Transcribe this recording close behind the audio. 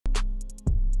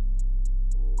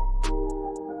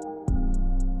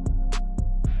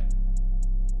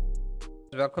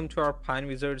welcome to our Pine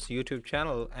Wizards YouTube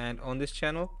channel, and on this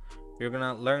channel you're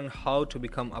gonna learn how to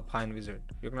become a Pine Wizard.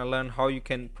 You're gonna learn how you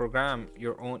can program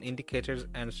your own indicators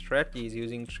and strategies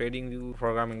using tradingview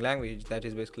programming language, that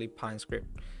is basically pinescript.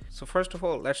 So first of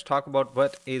all, let's talk about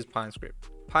what is pinescript.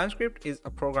 Pinescript is a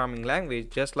programming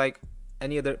language just like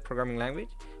any other programming language.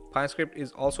 Pinescript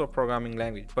is also a programming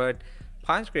language, but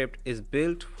pinescript is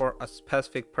built for a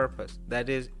specific purpose, that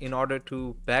is in order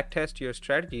to backtest your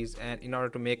strategies and in order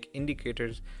to make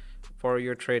indicators for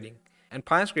your trading. And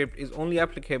pinescript is only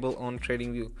applicable on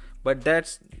tradingview, but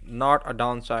that's not a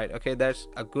downside. Okay, that's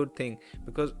a good thing,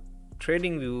 because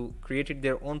tradingview created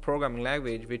their own programming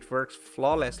language which works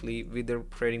flawlessly with their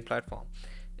trading platform.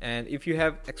 And if you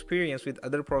have experience with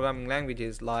other programming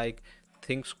languages like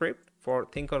ThinkScript for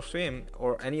think or swim,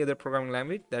 or any other programming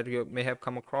language that you may have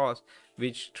come across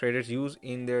which traders use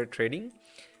in their trading,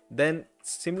 then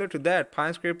similar to that,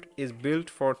 pinescript is built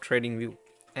for tradingview.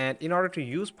 And in order to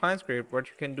use pinescript, what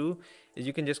you can do is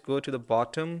you can just go to the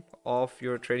bottom of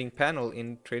your trading panel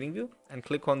in tradingview and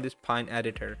click on this pine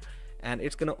editor, and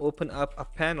it's going to open up a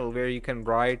panel where you can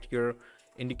write your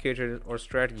indicators or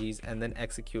strategies and then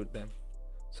execute them.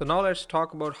 So now let's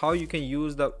talk about how you can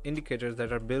use the indicators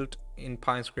that are built in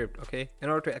pinescript. Okay, in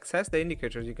order to access the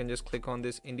indicators, you can just click on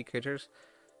this indicators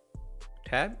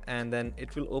tab, and then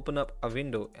it will open up a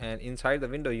window, and inside the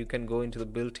window you can go into the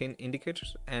built-in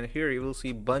indicators, and here you will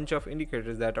see bunch of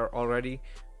indicators that are already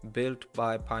built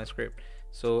by pinescript.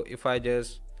 So if I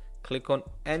just click on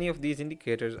any of these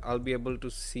indicators, I'll be able to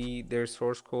see their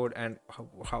source code and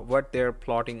what they're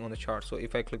plotting on the chart. So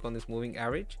if I click on this moving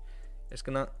average, it's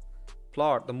gonna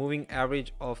plot the moving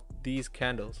average of these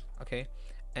candles. Okay,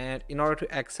 and in order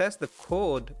to access the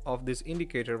code of this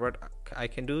indicator, what I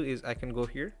can do is I can go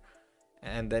here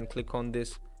and then click on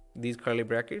these curly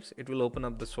brackets. It will open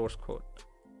up the source code.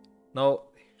 Now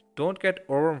don't get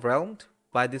overwhelmed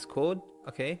by this code.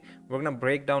 Okay, we're gonna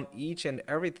break down each and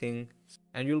everything,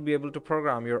 and you'll be able to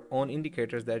program your own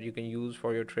indicators that you can use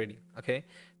for your trading. Okay,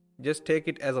 just take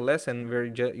it as a lesson where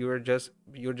you're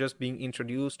just being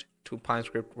introduced to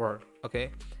pinescript world.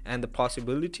 Okay, and the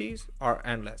possibilities are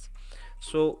endless.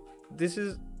 So this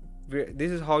is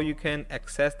how you can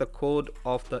access the code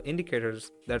of the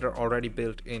indicators that are already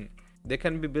built in. They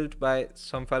can be built by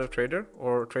some fellow trader,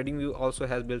 or tradingview also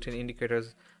has built-in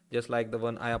indicators just like the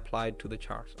one I applied to the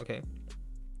charts. Okay,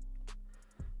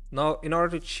 now in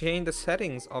order to change the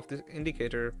settings of this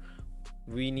indicator,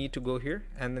 we need to go here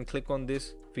and then click on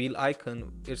this wheel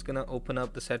icon. It's gonna open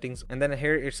up the settings, and then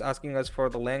here it's asking us for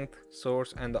the length,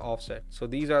 source, and the offset. So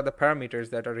these are the parameters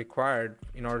that are required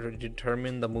in order to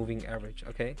determine the moving average.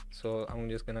 Okay, so I'm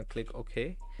just gonna click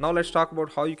OK. Now let's talk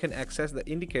about how you can access the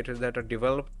indicators that are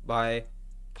developed by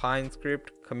pinescript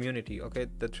community. Okay,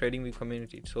 the tradingview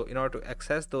community. So in order to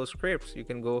access those scripts, you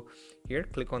can go here,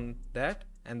 click on that,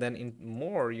 and then in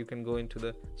more you can go into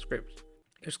the scripts.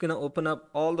 It's gonna open up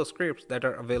all the scripts that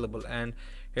are available, and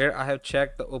here I have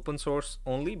checked the open source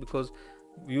only, because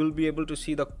you'll be able to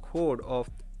see the code of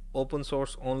open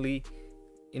source only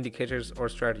indicators or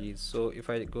strategies. So if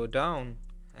I go down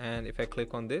and if I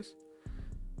click on this,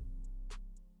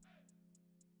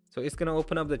 so it's gonna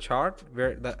open up the chart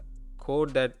where the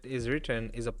code that is written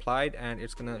is applied, and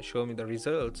it's gonna show me the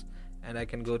results, and I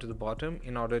can go to the bottom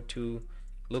in order to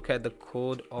look at the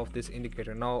code of this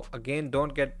indicator. Now again,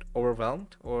 don't get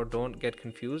overwhelmed or don't get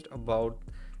confused about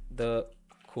the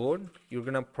code. You're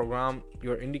gonna program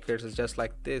your indicators just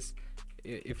like this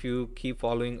if you keep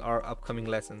following our upcoming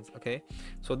lessons. Okay,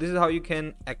 so this is how you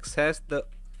can access the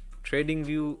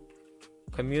tradingview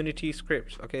community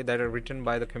scripts, okay, that are written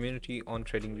by the community on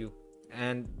tradingview,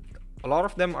 and a lot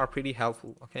of them are pretty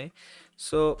helpful. Okay,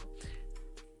 so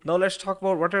now let's talk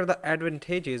about what are the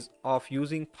advantages of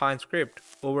using pinescript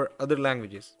over other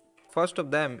languages. First of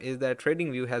them is that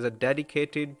tradingview has a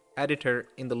dedicated editor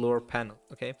in the lower panel.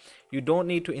 Okay, you don't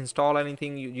need to install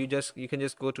anything. You can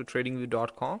just go to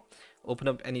tradingview.com, open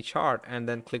up any chart, and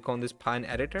then click on this pine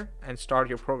editor and start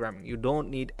your programming. You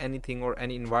don't need anything or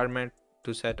any environment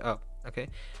to set up. Okay,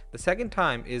 the second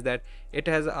time is that it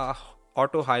has a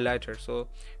auto highlighter. So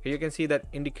here you can see that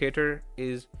indicator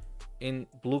is in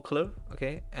blue color.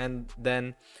 Okay, and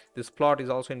then this plot is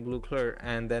also in blue color,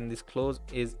 and then this close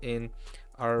is in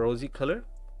our rosy color.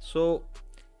 So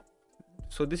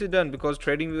this is done because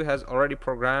tradingview has already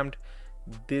programmed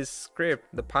this script,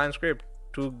 the pinescript,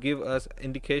 to give us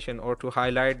indication or to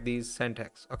highlight these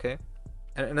syntax. Okay,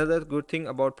 and another good thing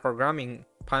about programming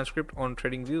pinescript on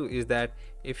tradingview is that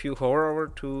if you hover over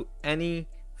to any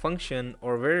function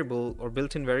or variable or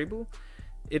built-in variable,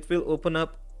 it will open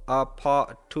up a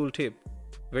tooltip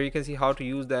where you can see how to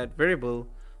use that variable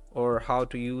or how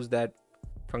to use that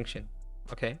function.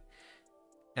 Okay,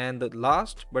 and the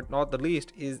last but not the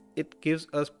least is it gives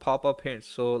us pop-up hints.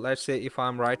 So let's say if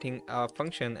I'm writing a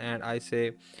function and I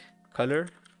say color,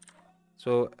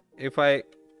 so if I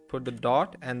put the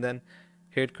dot and then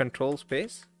hit control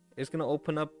space, it's gonna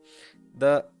open up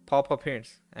the pop-up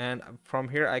hints, and from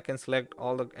here I can select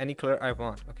all the any color I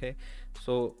want. Okay,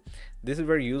 so this is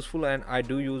very useful and I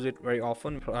do use it very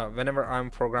often whenever I'm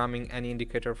programming any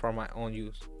indicator for my own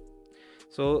use.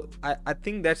 So I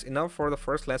think that's enough for the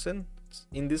first lesson.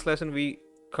 In this lesson we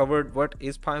covered what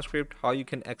is pinescript, how you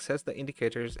can access the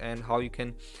indicators, and how you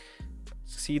can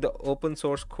see the open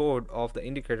source code of the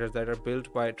indicators that are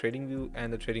built by TradingView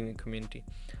and the TradingView community.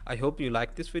 I hope you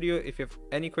liked this video. If you have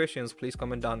any questions, please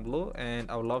comment down below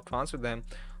and I would love to answer them.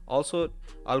 Also,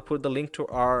 I'll put the link to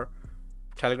our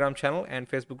Telegram channel and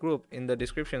Facebook group in the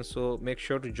description, so make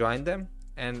sure to join them,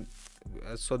 and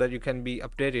so that you can be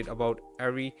updated about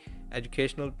every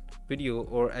educational video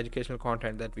or educational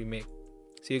content that we make.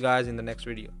 See you guys in the next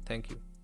video. Thank you.